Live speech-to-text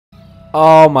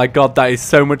Oh my god, that is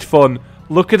so much fun.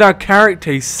 Look at our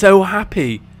character, he's so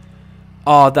happy.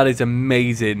 Oh, that is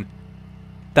amazing.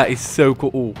 That is so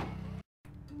cool. Ooh.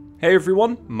 Hey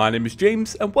everyone, my name is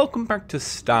James and welcome back to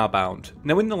Starbound.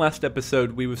 Now in the last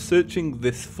episode we were searching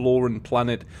this floran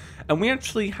planet and we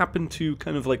actually happened to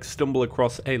kind of like stumble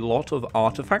across a lot of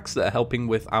artifacts that are helping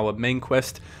with our main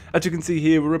quest. As you can see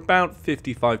here, we're about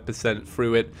 55%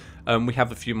 through it. We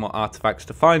have a few more artifacts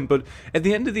to find, but at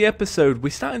the end of the episode we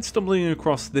started stumbling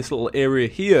across this little area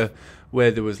here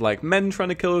where there was like men trying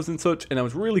to kill us and such, and I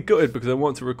was really gutted because I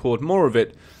wanted to record more of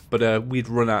it, but we'd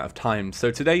run out of time.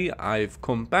 So today I've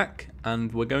come back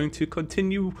and we're going to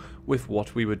continue with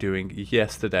what we were doing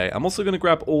yesterday. I'm also going to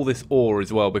grab all this ore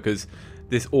as well because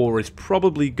this ore is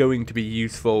probably going to be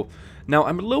useful. Now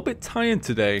I'm a little bit tired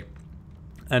today,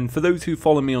 and for those who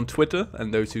follow me on Twitter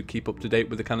and those who keep up to date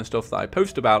with the kind of stuff that I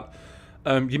post about,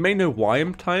 you may know why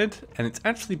I'm tired, and it's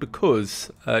actually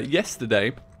because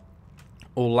yesterday,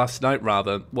 or last night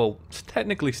rather, well, it's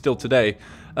technically still today,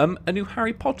 a new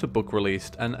Harry Potter book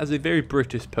released, and as a very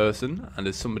British person, and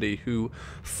as somebody who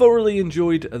thoroughly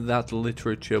enjoyed that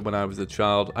literature when I was a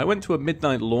child, I went to a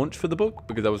midnight launch for the book,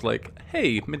 because I was like,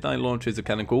 hey, midnight launches are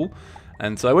kind of cool,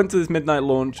 and so I went to this midnight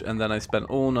launch, and then I spent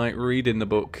all night reading the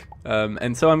book,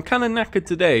 and so I'm kind of knackered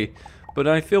today, but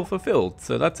I feel fulfilled,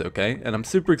 so that's okay, and I'm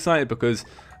super excited because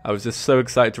I was just so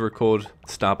excited to record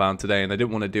Starbound today, and I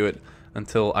didn't want to do it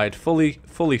until I'd fully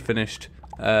finished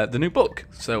the new book,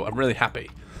 so I'm really happy.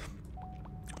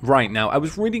 Right, now, I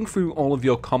was reading through all of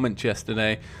your comments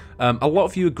yesterday. A lot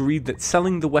of you agreed that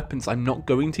selling the weapons I'm not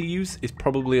going to use is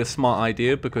probably a smart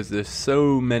idea because there's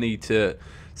so many to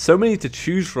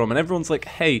choose from, and everyone's like,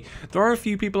 hey, there are a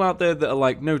few people out there that are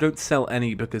like, no, don't sell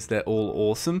any because they're all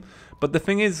awesome. But the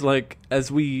thing is, like, if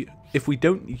we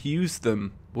don't use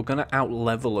them, we're gonna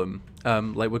out-level them.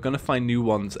 Like, we're gonna find new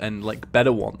ones and like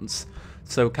better ones.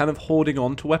 So kind of hoarding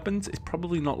on to weapons is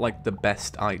probably not like the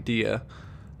best idea.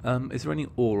 Is there any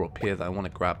ore up here that I want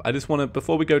to grab? I just want to,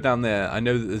 before we go down there, I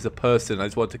know that there's a person. I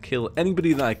just want to kill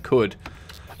anybody that I could.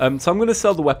 So I'm going to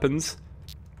sell the weapons.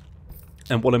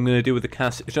 And what I'm going to do with the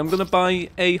cash is I'm going to buy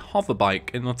a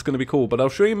hoverbike, and that's going to be cool. But I'll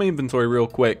show you my inventory real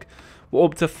quick. We're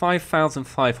up to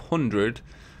 5,500,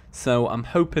 so I'm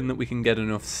hoping that we can get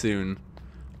enough soon.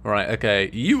 Alright, okay,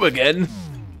 you again!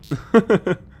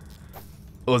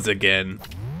 Us again.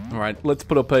 Alright, let's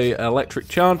put up a electric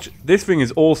charge. This thing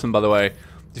is awesome, by the way.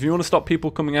 If you want to stop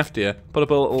people coming after you, put up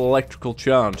a little electrical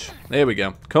charge. There we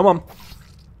go. Come on.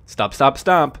 Stab, stab,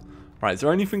 stab. Right, is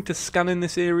there anything to scan in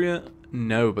this area?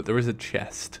 No, but there is a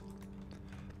chest.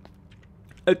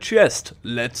 A chest.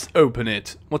 Let's open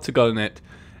it. What's it got in it?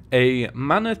 A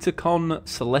Manaticon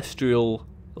Celestial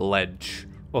Ledge.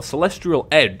 Or Celestial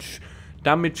Edge.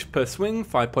 Damage per swing,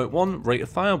 5.1. Rate of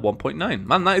fire, 1.9.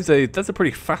 Man, that's a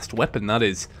pretty fast weapon, that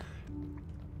is.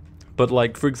 But,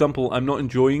 like, for example, I'm not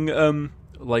enjoying,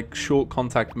 like, short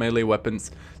contact melee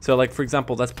weapons. So, like, for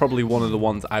example, that's probably one of the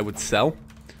ones I would sell.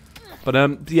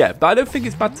 But, yeah, but I don't think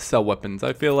it's bad to sell weapons.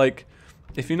 I feel like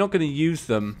if you're not going to use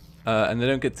them, and they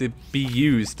don't get to be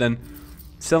used, then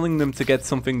selling them to get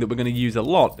something that we're going to use a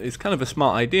lot is kind of a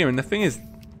smart idea. And the thing is,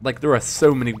 like, there are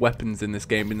so many weapons in this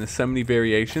game, and there's so many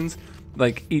variations.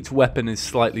 Like, each weapon is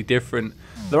slightly different.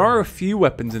 There are a few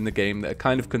weapons in the game that are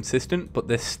kind of consistent, but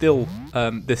they're still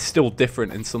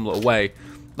different in some little way.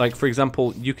 Like, for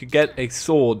example, you could get a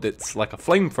sword that's like a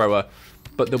flamethrower,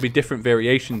 but there'll be different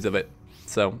variations of it.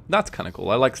 So, that's kind of cool.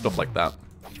 I like stuff like that.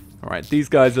 Alright, these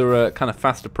guys are kind of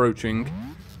fast approaching.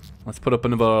 Let's put up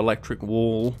another electric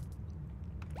wall.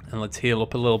 And let's heal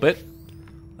up a little bit.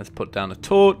 Let's put down a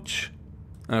torch.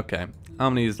 Okay, how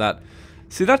many is that?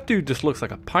 See, that dude just looks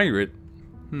like a pirate.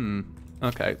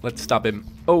 Okay, let's stab him.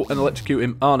 Oh, and electrocute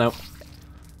him. Oh, no.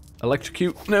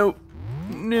 Electrocute. No.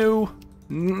 No.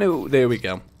 No. There we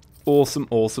go. Awesome,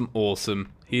 awesome, awesome.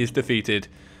 He is defeated.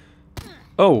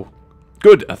 Oh,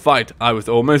 good. A fight. I was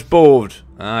almost bored.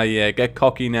 Ah, yeah. Get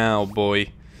cocky now,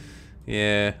 boy.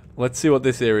 Yeah. Let's see what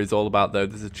this area is all about, though.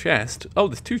 There's a chest. Oh,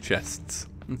 there's two chests.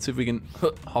 Let's see if we can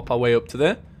hop our way up to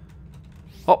there.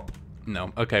 Hop.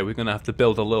 No. Okay, we're going to have to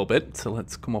build a little bit. So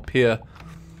let's come up here.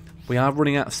 We are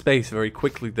running out of space very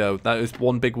quickly, though. That is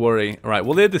one big worry. Alright,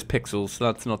 well, they're just pixels, so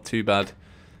that's not too bad.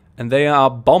 And they are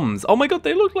bombs. Oh my god,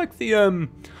 they look like the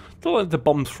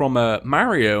bombs from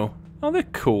Mario. Oh, they're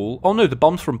cool. Oh no, the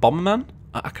bombs from Bomberman?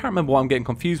 I can't remember what I'm getting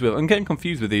confused with. I'm getting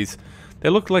confused with these. They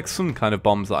look like some kind of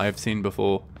bombs that I have seen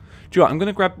before. Do you know what? I'm going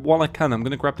to grab, while I can, I'm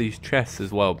going to grab these chests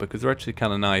as well, because they're actually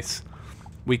kind of nice.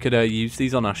 We could use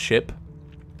these on our ship.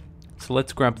 So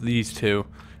let's grab these two.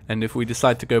 And if we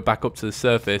decide to go back up to the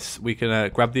surface, we can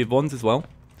grab the other ones as well.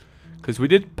 Because we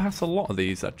did pass a lot of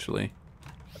these, actually.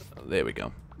 There we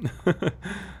go.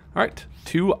 Alright,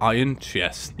 2 iron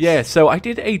chests. Yeah, so I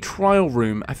did a trial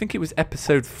room. I think it was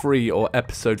episode 3 or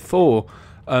episode 4.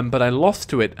 But I lost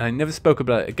to it and I never spoke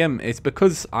about it again. It's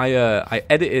because I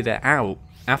edited it out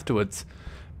afterwards.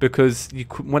 Because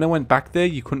when I went back there,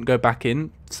 you couldn't go back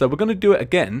in. So we're going to do it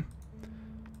again.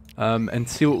 And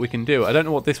see what we can do. I don't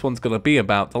know what this one's going to be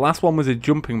about. The last one was a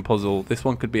jumping puzzle. This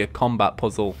one could be a combat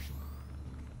puzzle.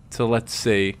 So let's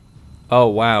see. Oh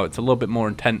wow, it's a little bit more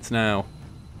intense now.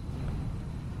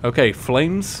 Okay,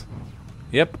 flames.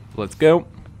 Yep, let's go.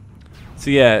 So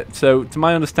yeah, so to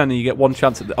my understanding you get 1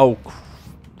 chance at the... Oh,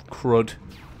 crud.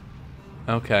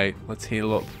 Okay, let's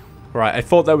heal up. Right, I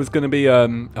thought there was going to be a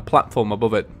platform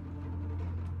above it.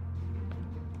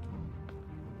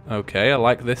 Okay, I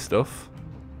like this stuff.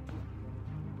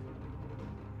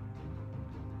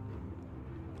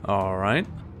 Alright.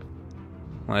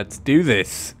 Let's do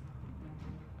this.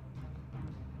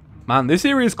 Man, this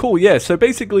area is cool. Yeah, so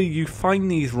basically you find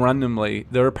these randomly.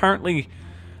 They're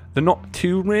not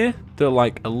too rare. They're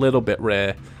like a little bit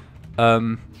rare.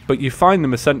 But you find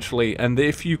them essentially, and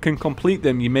if you can complete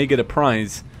them, you may get a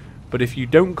prize. But if you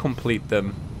don't complete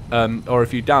them, or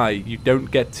if you die, you don't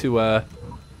get to,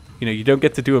 you don't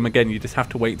get to do them again. You just have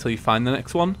to wait until you find the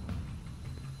next one.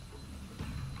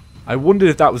 I wondered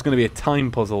if that was going to be a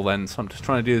time puzzle then, so I'm just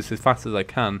trying to do this as fast as I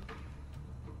can.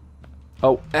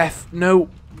 Oh, F, no.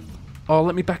 Oh,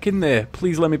 let me back in there.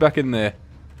 Please let me back in there.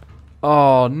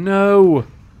 Oh, no.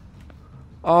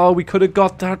 Oh, we could have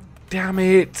got that. Damn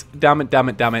it. Damn it, damn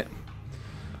it, damn it.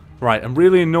 Right, I'm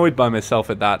really annoyed by myself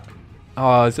at that.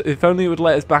 Oh, if only it would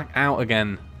let us back out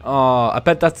again. Oh, I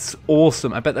bet that's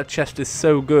awesome. I bet that chest is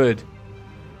so good.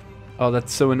 Oh,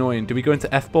 that's so annoying. Do we go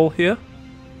into F-ball here?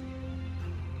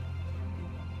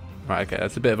 Right, okay,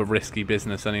 that's a bit of a risky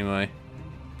business anyway.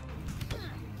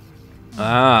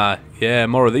 Ah, yeah,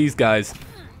 more of these guys.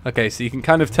 Okay, so you can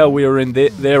kind of tell we are in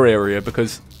their area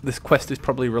because this quest is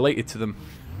probably related to them.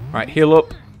 Right, heal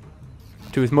up.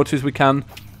 Do as much as we can.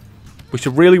 We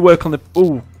should really work on the...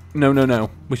 Ooh, no, no,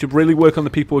 no. We should really work on the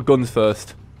people with guns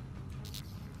first.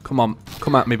 Come on,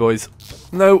 come at me, boys.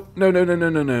 No, no, no, no, no,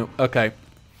 no, no. Okay.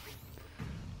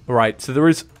 Right, so there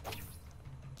is...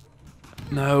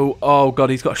 No, oh god,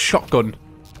 he's got a shotgun.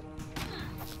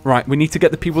 Right, we need to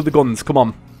get the people with the guns, come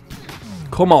on.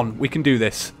 Come on, we can do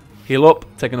this. Heal up,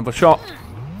 take another shot.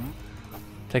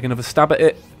 Take another stab at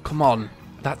it. Come on.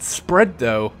 That's spread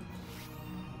though.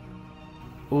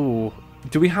 Ooh.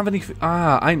 Do we have any...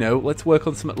 Ah, I know. Let's work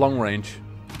on some at long range.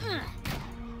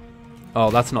 Oh,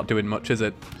 that's not doing much, is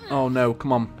it? Oh no,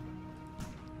 come on.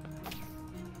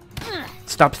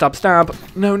 Stab, stab, stab.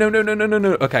 No, no, no, no, no, no,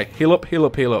 no. Okay, heal up, heal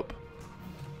up, heal up.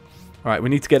 Alright, we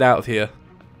need to get out of here.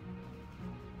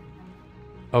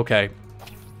 Okay.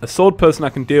 A sword person I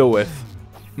can deal with.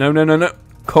 No, no, no, no.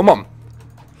 Come on.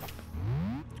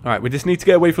 Alright, we just need to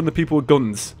get away from the people with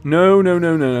guns. No, no,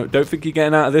 no, no, no. Don't think you're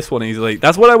getting out of this one easily.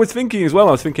 That's what I was thinking as well.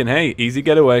 I was thinking, hey, easy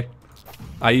getaway.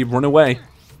 I.e. run away.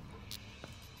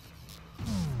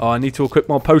 Oh, I need to equip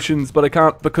more potions, but I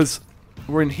can't because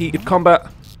we're in heated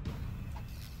combat.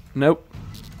 Nope.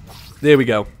 There we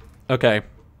go. Okay.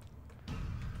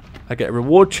 I get a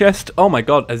reward chest. Oh my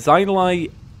god, a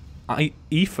Xylite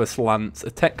Ethos Lance,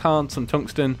 a tech card, some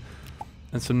tungsten,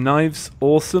 and some knives.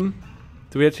 Awesome.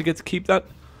 Do we actually get to keep that?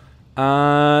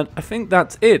 And I think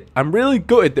that's it. I'm really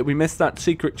gutted that we missed that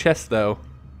secret chest though.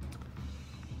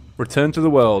 Return to the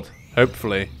world.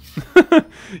 Hopefully.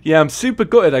 Yeah, I'm super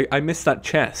gutted I missed that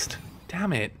chest.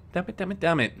 Damn it. Damn it, damn it,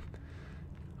 damn it.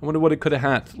 I wonder what it could have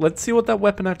had. Let's see what that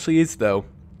weapon actually is though.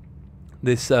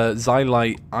 This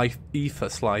Xylite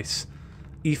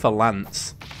Ether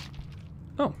Lance.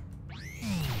 Oh.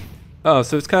 Oh,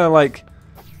 so it's kind of like...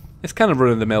 It's kind of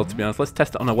run of the mill, to be honest. Let's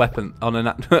test it on a weapon.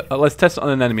 Let's test it on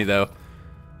an enemy, though.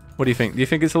 What do you think? Do you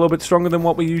think it's a little bit stronger than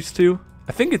what we used to?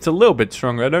 I think it's a little bit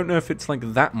stronger. I don't know if it's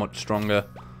like that much stronger.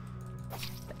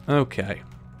 Okay.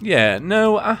 Yeah,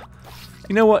 no.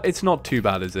 You know what? It's not too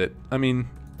bad, is it? I mean,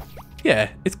 yeah,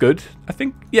 it's good. I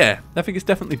think it's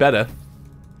definitely better.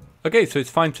 Okay, so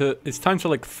it's time to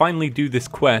like finally do this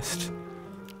quest.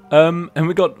 And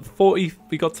we got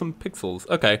some pixels.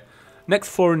 Okay. Next,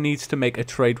 Florin needs to make a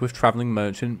trade with traveling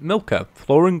merchant Milka.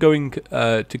 Florin going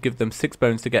to give them 6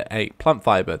 bones to get a plant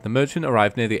fiber. The merchant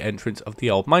arrived near the entrance of the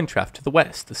old mine shaft to the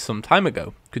west some time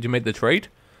ago. Could you make the trade?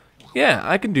 Yeah,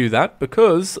 I can do that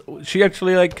because she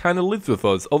actually like kind of lives with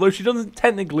us. Although she doesn't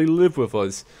technically live with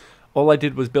us. All I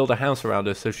did was build a house around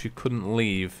her so she couldn't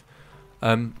leave.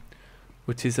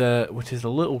 Which is a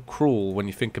little cruel when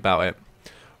you think about it.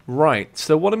 Right,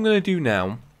 so what I'm going to do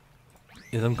now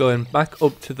is I'm going back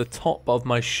up to the top of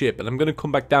my ship, and I'm going to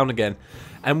come back down again.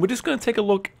 And we're just going to take a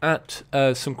look at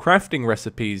some crafting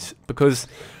recipes, because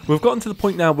we've gotten to the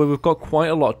point now where we've got quite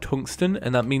a lot of tungsten,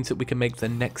 and that means that we can make the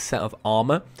next set of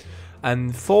armor.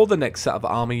 And for the next set of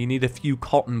armor, you need a few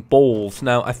cotton balls.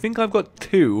 Now, I think I've got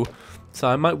 2, so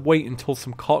I might wait until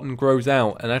some cotton grows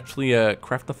out and actually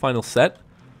craft the final set.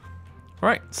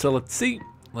 Alright, so let's see.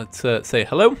 Let's say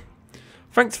hello.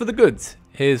 Thanks for the goods.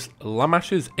 Here's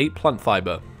Lamash's 8 plant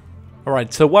fiber.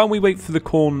 Alright, so while we wait for the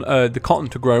cotton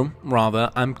to grow,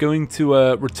 rather, I'm going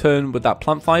to return with that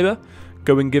plant fiber,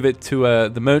 go and give it to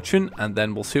the merchant, and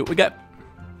then we'll see what we get.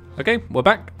 Okay, we're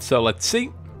back, so let's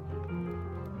see.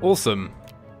 Awesome.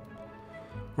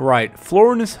 Right,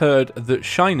 Florin has heard that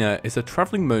Shiner is a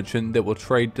traveling merchant that will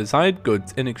trade desired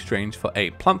goods in exchange for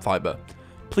 8 plant fiber.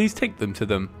 Please take them to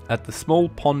them at the small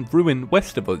pond ruin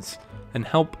west of us, and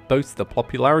help boost the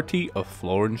popularity of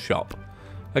Florin's shop.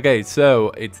 Okay, so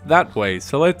it's that way.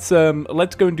 So let's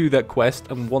go and do that quest.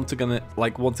 And once again,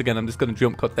 I'm just gonna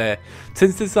jump cut there.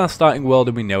 Since this is our starting world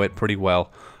and we know it pretty well,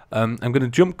 I'm gonna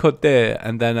jump cut there,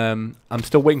 and then I'm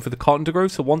still waiting for the cotton to grow.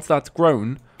 So once that's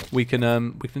grown, we can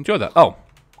enjoy that. Oh,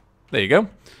 there you go.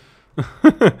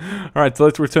 All right, so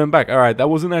let's return back. All right, that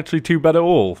wasn't actually too bad at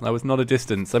all. That was not a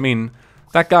distance. I mean,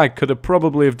 that guy could have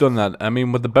probably have done that. I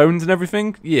mean, with the bones and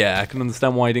everything, yeah, I can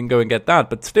understand why he didn't go and get that.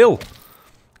 But still,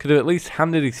 could have at least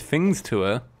handed his things to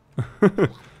her.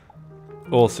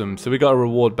 Awesome. So we got a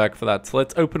reward bag for that. So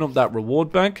let's open up that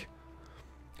reward bag.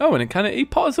 Oh, and he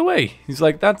potters away. He's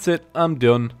like, that's it. I'm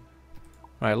done.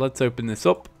 All right, let's open this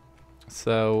up.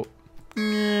 So,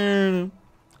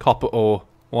 copper ore.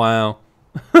 Wow.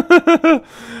 I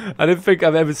don't think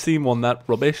I've ever seen one that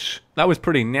rubbish. That was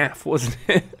pretty naff, wasn't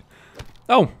it?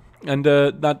 Oh, and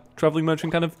that traveling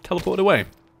merchant kind of teleported away.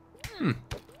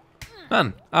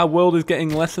 Man, our world is getting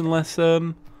less and less, I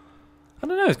don't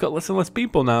know, it's got less and less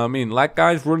people now. I mean, that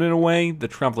guy's running away, the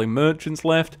traveling merchant's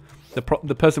left, the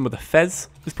person with the fez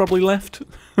is probably left.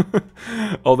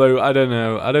 Although, I don't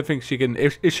know, I don't think she can,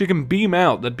 if she can beam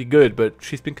out, that'd be good, but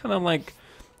she's been kind of like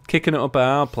kicking it up at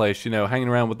our place, you know, hanging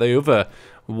around with the other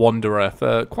wanderer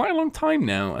for quite a long time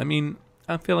now. I mean,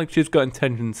 I feel like she's got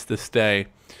intentions to stay.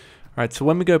 Alright, so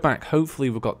when we go back, hopefully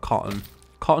we've got cotton.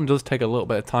 Cotton does take a little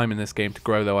bit of time in this game to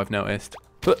grow, though, I've noticed.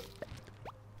 But,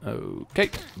 okay,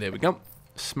 there we go.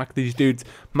 Smack these dudes.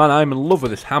 Man, I'm in love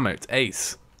with this hammer. It's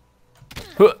ace.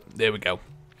 There we go.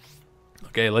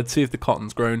 Okay, let's see if the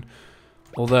cotton's grown.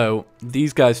 Although,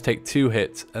 these guys take 2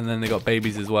 hits, and then they got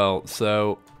babies as well.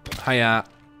 So, hiya.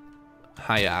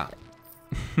 Hiya.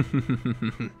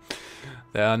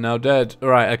 They are now dead.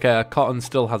 Alright, okay, our cotton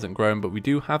still hasn't grown, but we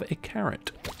do have a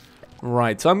carrot.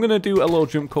 Right, so I'm going to do a little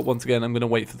jump cut once again. I'm going to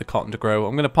wait for the cotton to grow.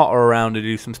 I'm going to potter around and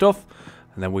do some stuff,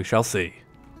 and then we shall see.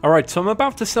 Alright, so I'm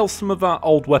about to sell some of our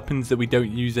old weapons that we don't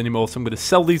use anymore, so I'm going to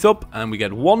sell these up, and we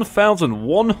get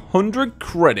 1,100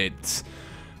 credits,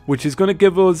 which is going to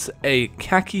give us a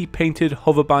khaki painted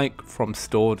hoverbike from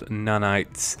Stored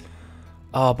Nanites.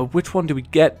 Oh, but which one do we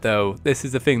get, though? This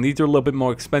is the thing. These are a little bit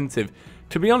more expensive.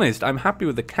 To be honest, I'm happy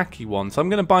with the khaki one, so I'm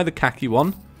going to buy the khaki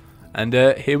one, and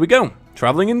here we go.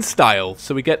 Traveling in style.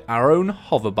 So we get our own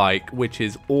hoverbike, which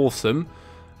is awesome.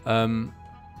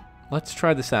 Let's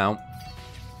try this out.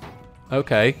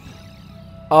 Okay.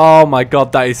 Oh my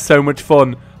god, that is so much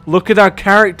fun. Look at our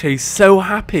character. He's so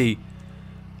happy.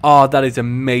 Oh, that is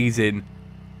amazing.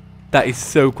 That is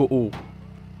so cool.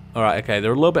 Alright, okay.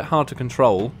 They're a little bit hard to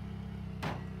control.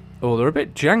 Oh, they're a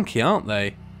bit janky, aren't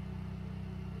they?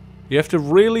 You have to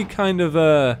really kind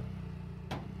of,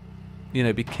 you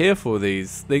know, be careful with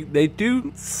these. They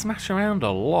do smash around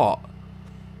a lot.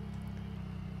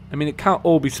 I mean, it can't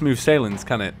all be smooth sailings,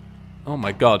 can it? Oh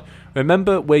my god.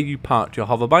 Remember where you parked your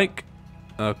hoverbike?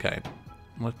 Okay.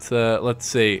 Let's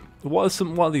see. What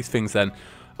are these things then?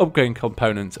 Upgrading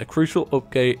components. A crucial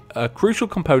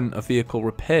component of vehicle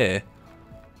repair.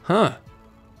 Huh.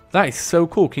 That is so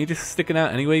cool. Can you just stick it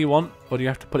out any way you want? Or do you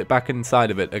have to put it back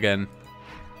inside of it again?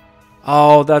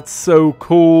 Oh, that's so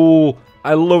cool.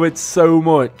 I love it so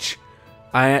much.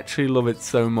 I actually love it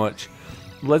so much.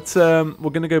 Let's we're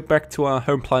gonna go back to our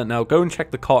home planet now. Go and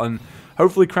check the cotton.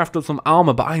 Hopefully craft up some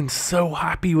armor, but I'm so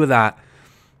happy with that.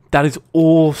 That is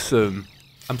awesome.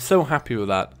 I'm so happy with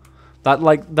that. That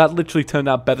literally turned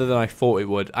out better than I thought it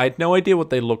would. I had no idea what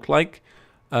they looked like,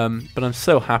 but I'm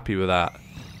so happy with that.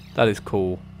 That is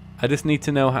cool. I just need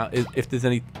to know if there's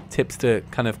any tips to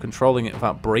kind of controlling it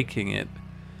without breaking it.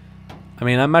 I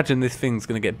mean, I imagine this thing's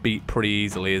gonna get beat pretty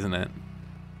easily, isn't it?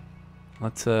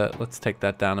 Let's take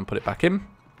that down and put it back in.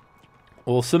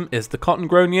 Awesome. Is the cotton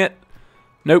grown yet?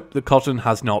 Nope, the cotton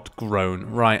has not grown.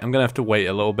 Right, I'm gonna have to wait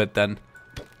a little bit then.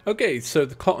 Okay, so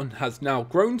the cotton has now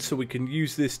grown, so we can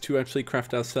use this to actually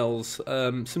craft ourselves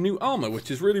some new armor, which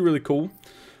is really, really cool.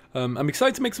 I'm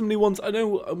excited to make some new ones. I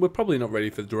know we're probably not ready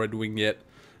for the Dreadwing yet,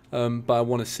 but I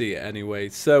want to see it anyway.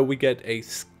 So we get a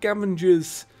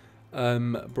Scavenger's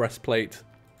breastplate,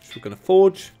 which we're going to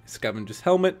forge. Scavenger's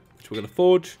helmet, which we're going to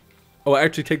forge. Oh, it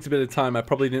actually takes a bit of time. I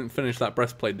probably didn't finish that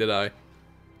breastplate, did I?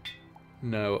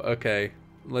 No, okay.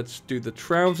 Let's do the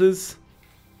trousers.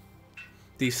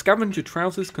 The Scavenger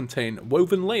trousers contain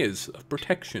woven layers of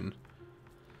protection.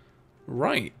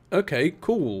 Right, okay,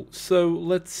 cool. So,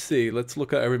 let's see. Let's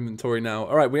look at our inventory now.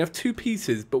 Alright, we have 2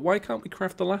 pieces, but why can't we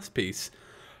craft the last piece?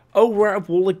 Oh, we're out of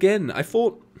wool again. I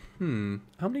thought, how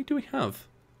many do we have?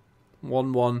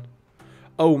 1.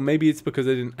 Oh, maybe it's because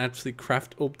I didn't actually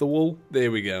craft up the wool. There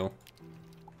we go.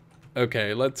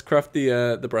 Okay, let's craft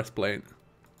the breastplate.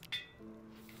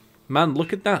 Man,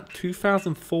 look at that.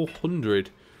 2,400.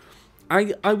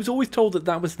 I was always told that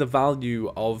that was the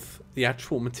value of the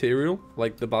actual material,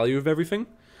 like the value of everything.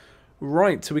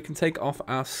 Right, so we can take off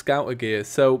our scouter gear.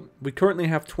 So we currently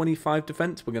have 25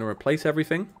 defense. We're going to replace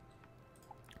everything.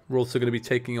 We're also going to be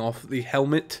taking off the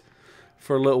helmet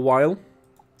for a little while.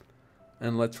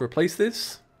 And let's replace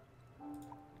this.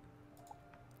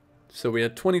 So we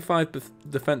had 25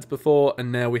 defense before,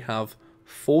 and now we have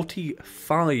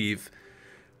 45.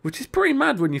 Which is pretty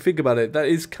mad when you think about it. That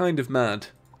is kind of mad.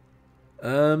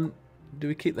 Do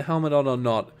we keep the helmet on or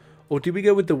not? Or do we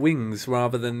go with the wings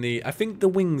rather than the... I think the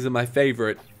wings are my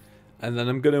favourite. And then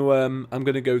I'm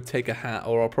gonna go take a hat,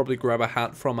 or I'll probably grab a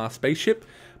hat from our spaceship.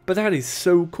 But that is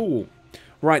so cool.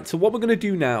 Right, so what we're gonna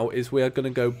do now is we are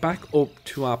gonna go back up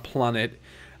to our planet.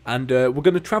 And we're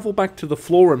gonna travel back to the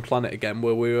Florin planet again,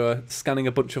 where we were scanning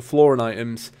a bunch of Florin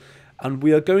items. And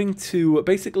we are going to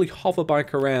basically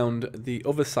hoverbike around the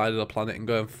other side of the planet and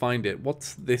go and find it.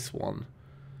 What's this one?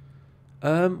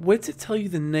 Where does it tell you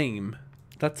the name?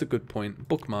 That's a good point.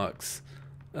 Bookmarks.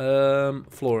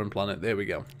 Florin planet. There we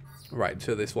go. Right,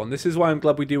 so this one. This is why I'm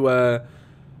glad we do,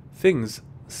 things.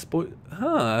 Do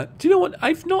you know what?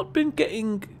 I've not been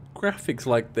getting graphics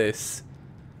like this.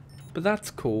 But that's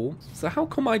cool. So how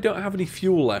come I don't have any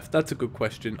fuel left? That's a good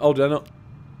question. Oh, did I not?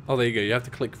 Oh, there you go. You have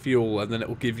to click fuel, and then it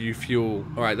will give you fuel.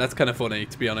 Alright, that's kind of funny,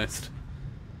 to be honest.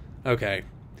 Okay.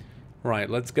 Right,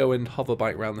 let's go and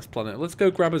hoverbike around this planet. Let's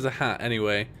go grab us a hat,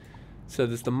 anyway. So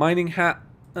there's the mining hat.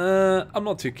 I'm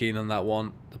not too keen on that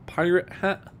one. The pirate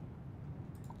hat.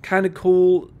 Kind of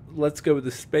cool. Let's go with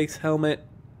the space helmet.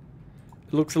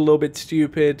 It looks a little bit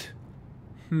stupid.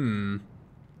 I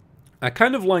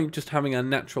kind of like just having a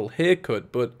natural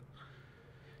haircut, but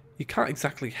you can't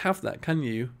exactly have that, can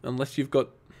you? Unless you've got...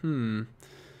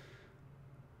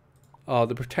 Oh,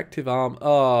 the protective arm.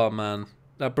 Oh, man.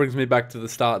 That brings me back to the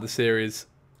start of the series.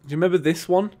 Do you remember this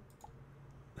one?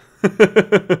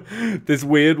 This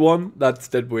weird one? That's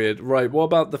dead weird. Right, what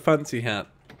about the fancy hat?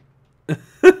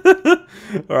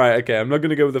 Alright, okay, I'm not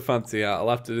going to go with the fancy hat. I'll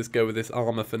have to just go with this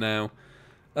armor for now.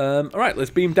 Alright,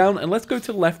 let's beam down and let's go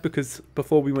to the left because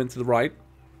before we went to the right.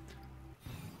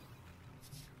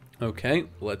 Okay,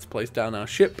 let's place down our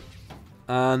ship.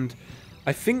 And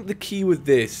I think the key with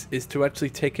this is to actually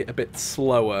take it a bit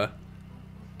slower.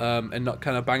 And not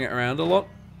kind of bang it around a lot.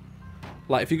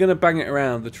 Like, if you're going to bang it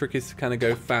around, the trick is to kind of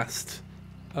go fast.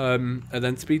 And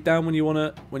then speed down when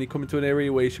you come into an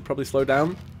area where you should probably slow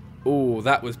down. Oh,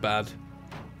 that was bad.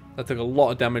 That took a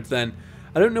lot of damage then.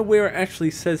 I don't know where it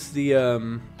actually says the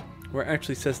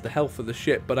health of the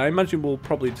ship, but I imagine we'll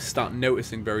probably just start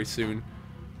noticing very soon.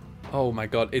 Oh my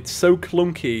god, it's so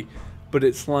clunky, but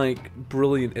it's like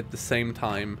brilliant at the same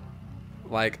time.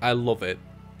 Like, I love it.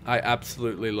 I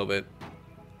absolutely love it.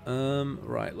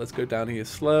 Right, let's go down here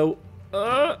slow.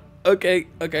 Okay.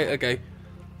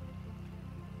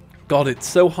 God, it's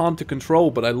so hard to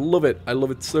control, but I love it. I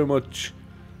love it so much.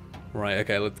 Right,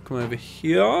 okay, let's come over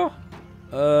here.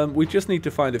 We just need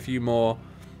to find a few more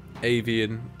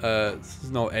avian,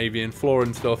 not avian,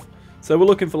 Florin stuff. So we're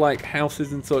looking for, like,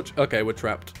 houses and such. Okay, we're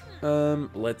trapped.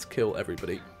 Let's kill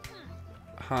everybody.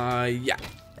 Hi-ya.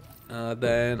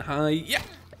 Then hi-ya.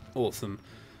 Awesome.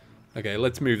 Okay,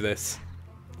 let's move this.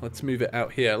 Let's move it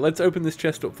out here. Let's open this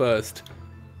chest up first.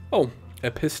 Oh, a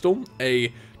pistol.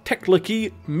 A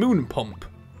Teklicky moon pump.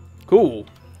 Cool.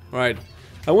 Right.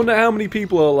 I wonder how many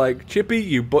people are like, Chippy,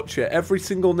 you butcher every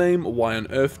single name. Why on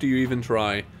earth do you even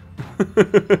try?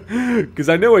 Because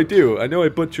I know I do. I know I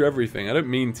butcher everything. I don't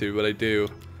mean to, but I do.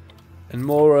 And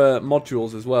more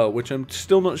modules as well, which I'm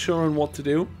still not sure on what to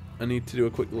do. I need to do a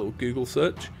quick little Google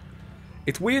search.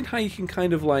 It's weird how you can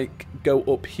kind of like go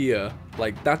up here.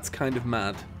 Like, that's kind of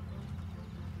mad.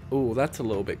 Oh, that's a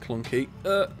little bit clunky.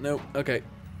 No, okay.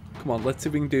 Come on, let's see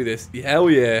if we can do this. Hell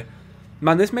yeah.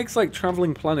 Man, this makes, like,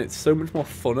 traveling planets so much more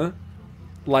funner.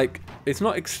 Like, it's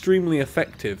not extremely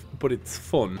effective, but it's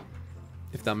fun.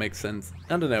 If that makes sense.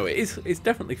 I don't know, it's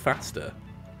definitely faster.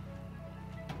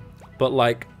 But,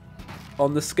 like,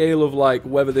 on the scale of, like,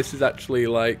 whether this is actually,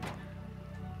 like,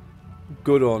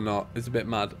 good or not is a bit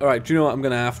mad. Alright, do you know what? I'm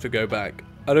going to have to go back.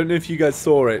 I don't know if you guys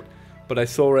saw it, but I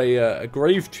saw a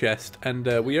grave chest, and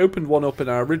we opened one up in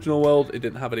our original world. It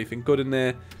didn't have anything good in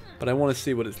there, but I want to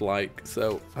see what it's like.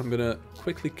 So I'm going to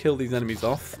quickly kill these enemies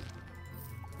off.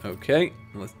 Okay,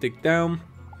 let's dig down.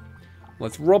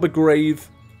 Let's rob a grave.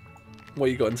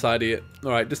 What you got inside here?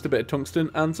 Alright, just a bit of tungsten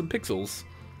and some pixels.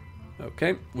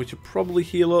 Okay, we should probably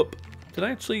heal up. Did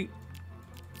I actually...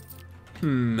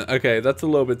 okay, that's a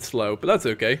little bit slow, but that's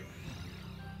okay.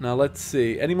 Now let's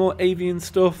see. Any more avian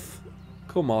stuff?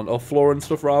 Come on, or Floran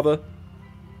stuff rather.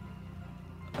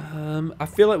 I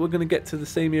feel like we're going to get to the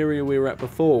same area we were at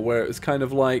before, where it was kind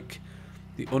of like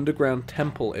the underground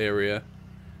temple area.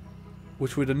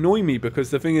 Which would annoy me,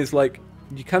 because the thing is, like,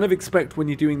 you kind of expect when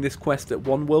you're doing this quest that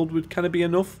one world would kind of be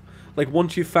enough. Like,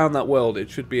 once you've found that world, it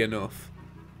should be enough.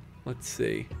 Let's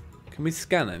see. Can we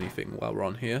scan anything while we're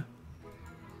on here?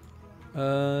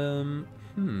 Man,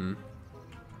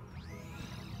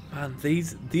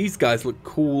 these guys look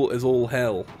cool as all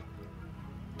hell.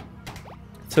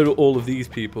 So do all of these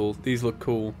people. These look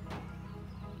cool.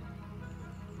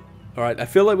 Alright, I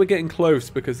feel like we're getting close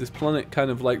because this planet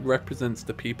kind of like represents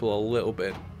the people a little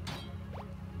bit.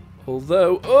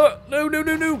 Although, oh, no, no,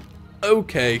 no, no.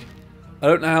 Okay. I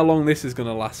don't know how long this is going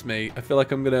to last me. I feel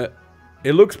like I'm going to...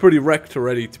 It looks pretty wrecked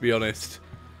already, to be honest.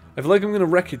 I feel like I'm going to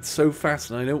wreck it so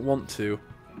fast and I don't want to.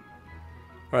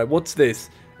 Alright, what's this?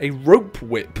 A rope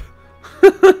whip.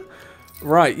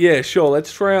 Right, yeah, sure.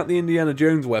 Let's try out the Indiana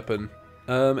Jones weapon.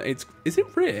 Is it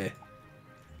rare?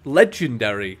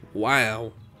 Legendary.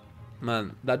 Wow.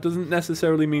 Man, that doesn't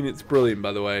necessarily mean it's brilliant,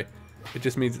 by the way. It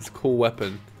just means it's a cool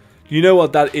weapon. You know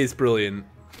what? That is brilliant.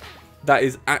 That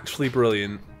is actually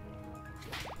brilliant.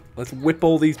 Let's whip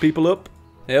all these people up.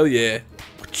 Hell yeah.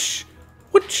 Whoosh.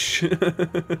 Whoosh.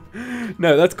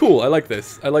 No, that's cool. I like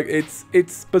this. I like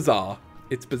it's bizarre.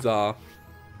 It's bizarre.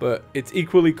 But it's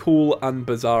equally cool and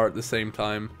bizarre at the same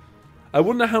time. I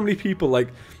wonder how many people, like,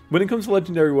 when it comes to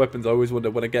legendary weapons, I always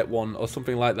wonder when I get one or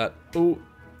something like that. Oh,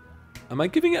 am I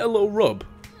giving it a little rub?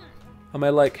 Am I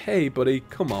like, hey, buddy,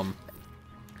 come on.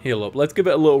 Heal up. Let's give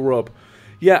it a little rub.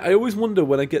 Yeah, I always wonder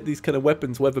when I get these kind of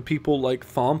weapons whether people, like,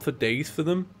 farm for days for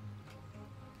them.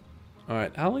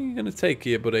 Alright, how long are you going to take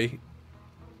here, buddy?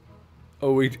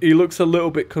 Oh, he looks a little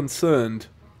bit concerned.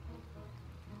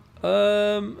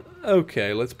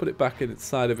 Okay, let's put it back in its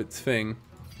side of its thing.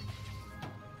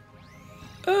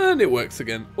 And it works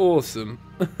again. Awesome.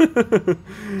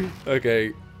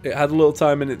 Okay, it had a little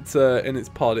time in its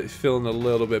pod. It's feeling a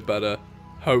little bit better,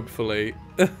 hopefully.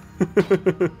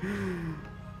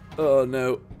 Oh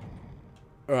no.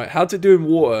 Alright, how's it do in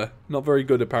water? Not very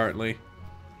good, apparently.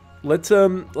 Let's see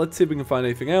if we can find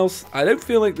anything else. I don't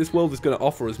feel like this world is going to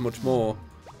offer us much more.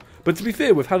 But to be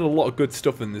fair, we've had a lot of good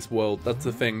stuff in this world. That's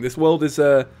the thing. This world is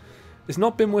it's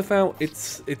not been without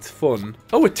its fun.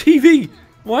 Oh, a TV!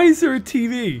 Why is there a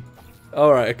TV?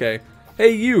 Alright, okay.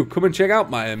 Hey you, come and check out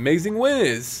my amazing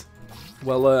wares.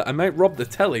 Well, I might rob the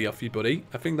telly off you, buddy.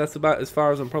 I think that's about as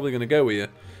far as I'm probably going to go here.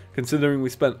 Considering we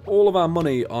spent all of our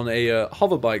money on a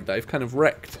hoverbike that I've kind of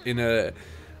wrecked in a...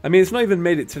 I mean, it's not even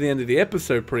made it to the end of the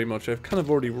episode, pretty much. I've kind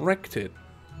of already wrecked it.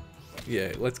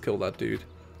 Yeah, let's kill that dude.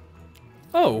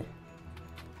 Oh.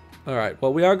 Alright,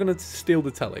 well, we are going to steal the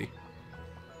telly.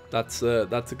 That's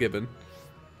a given.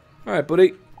 Alright,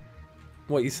 buddy.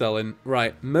 What are you selling?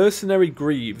 Right, mercenary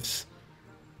greaves.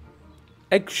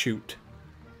 Egg shoot.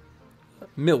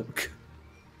 Milk.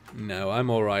 No, I'm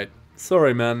alright.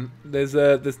 Sorry, man.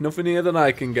 There's nothing here that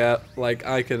I can get. Like,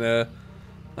 I can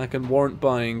warrant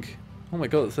buying. Oh my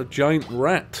god, it's a giant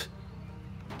rat.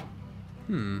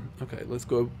 Okay, let's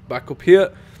go back up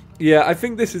here. Yeah, I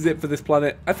think this is it for this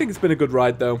planet. I think it's been a good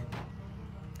ride, though.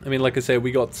 I mean, like I say,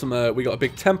 we got a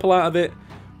big temple out of it.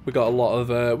 We got a lot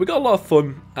of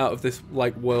fun out of this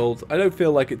like world. I don't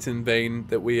feel like it's in vain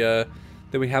that we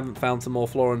haven't found some more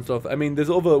flora and stuff. I mean, there's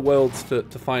other worlds to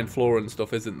find flora and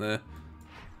stuff, isn't there?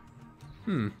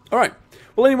 Alright.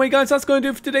 Well, anyway, guys, that's going to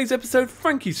do it for today's episode.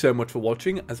 Thank you so much for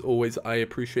watching. As always, I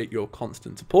appreciate your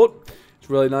constant support. It's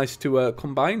really nice to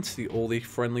come by and see all the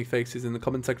friendly faces in the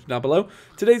comment section down below.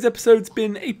 Today's episode's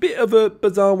been a bit of a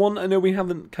bizarre one. I know we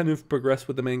haven't kind of progressed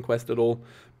with the main quest at all,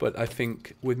 but I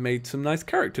think we've made some nice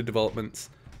character developments.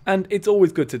 And it's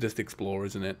always good to just explore,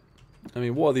 isn't it? I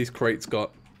mean, what are these crates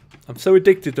got? I'm so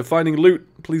addicted to finding loot.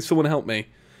 Please, someone help me.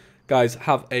 Guys,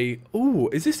 have a... Ooh,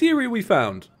 is this the area we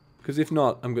found? Because if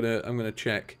not, I'm gonna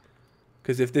check.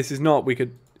 Because if this is not, we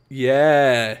could...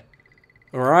 Yeah.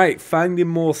 Alright, finding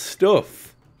more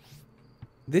stuff.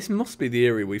 This must be the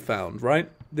area we found, right?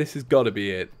 This has got to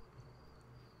be it.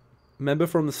 Remember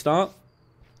from the start?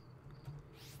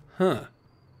 Huh.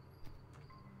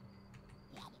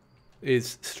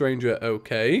 Is Stranger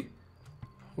okay?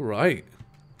 Alright.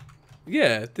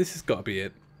 Yeah, this has got to be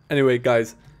it. Anyway,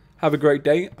 guys, have a great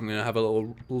day. I'm going to have a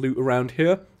little loot around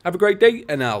here. Have a great day,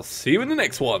 and I'll see you in the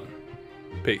next one.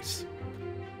 Peace.